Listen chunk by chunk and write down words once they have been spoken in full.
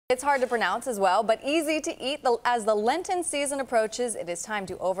It's hard to pronounce as well, but easy to eat. As the Lenten season approaches, it is time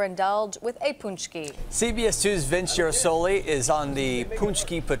to overindulge with a Paczki. CBS 2's Vince Gerasole is on the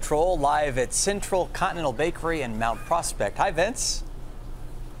Paczki patrol live at Central Continental Bakery in Mount Prospect. Hi, Vince.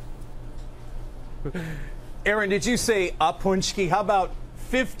 Aaron, did you say a Paczki? How about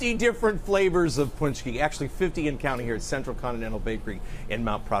 50 different flavors of Paczki? Actually, 50 and counting here at Central Continental Bakery in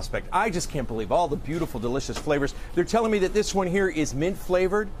Mount Prospect. I just can't believe all the beautiful, delicious flavors. They're telling me that this one here is mint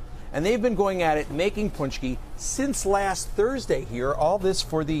flavored, and they've been going at it making Paczki since last Thursday here. All this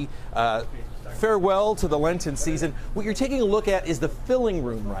for the farewell to the Lenten season. What you're taking a look at is the filling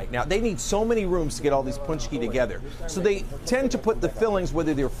room right now. They need so many rooms to get all these Paczki together. So they tend to put the fillings,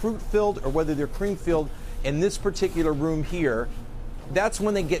 whether they're fruit-filled or whether they're cream-filled, in this particular room here. That's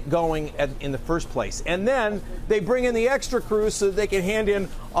when they get going in the first place. And then they bring in the extra crew so that they can hand in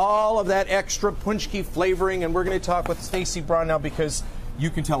all of that extra Paczki flavoring. And we're going to talk with Stacy Braun now because you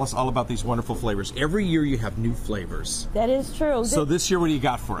can tell us all about these wonderful flavors. Every year you have new flavors. That is true. So this year, what do you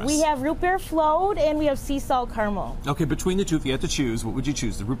got for us? We have root beer float and we have sea salt caramel. Okay, between the two, if you had to choose, what would you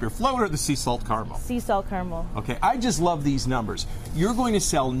choose? The root beer float or the sea salt caramel? Sea salt caramel. Okay, I just love these numbers. You're going to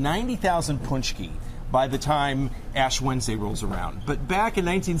sell 90,000 Paczki by the time Ash Wednesday rolls around. But back in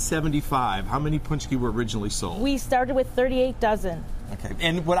 1975, how many Paczki were originally sold? We started with 38 dozen. Okay,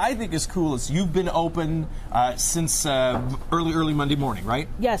 and what I think is cool is you've been open since early Monday morning, right?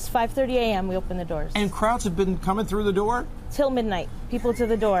 Yes, 5:30 a.m. we open the doors. And crowds have been coming through the door? Till midnight, people to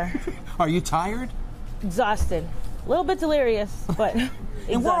the door. Are you tired? Exhausted. A little bit delirious, but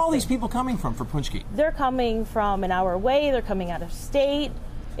And where are all these people coming from for Paczki? They're coming from an hour away, they're coming out of state.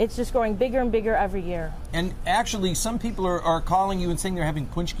 It's just growing bigger and bigger every year. And actually, some people are calling you and saying they're having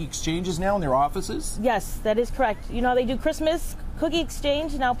Paczki exchanges now in their offices? Yes, that is correct. You know, they do Christmas cookie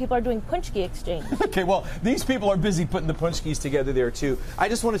exchange. Now people are doing Paczki exchange. Okay, well, these people are busy putting the Paczkis together there, too. I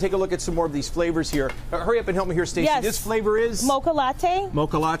just want to take a look at some more of these flavors here. Hurry up and help me here, Stacey. Yes. This flavor is? Mocha latte.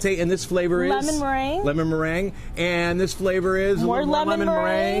 Mocha latte. And this flavor is? Lemon meringue. Lemon meringue. And this flavor is? More lemon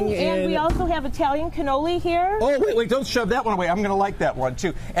meringue. And we also have Italian cannoli here. Oh, wait, don't shove that one away. I'm going to like that one,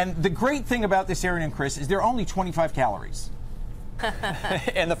 too. And the great thing about this, Aaron and Chris, is they're only 25 calories.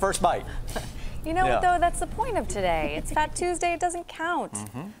 In the first bite. You know what, though? That's the point of today. It's Fat Tuesday. It doesn't count.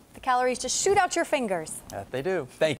 The calories just shoot out your fingers. They do. Thank you.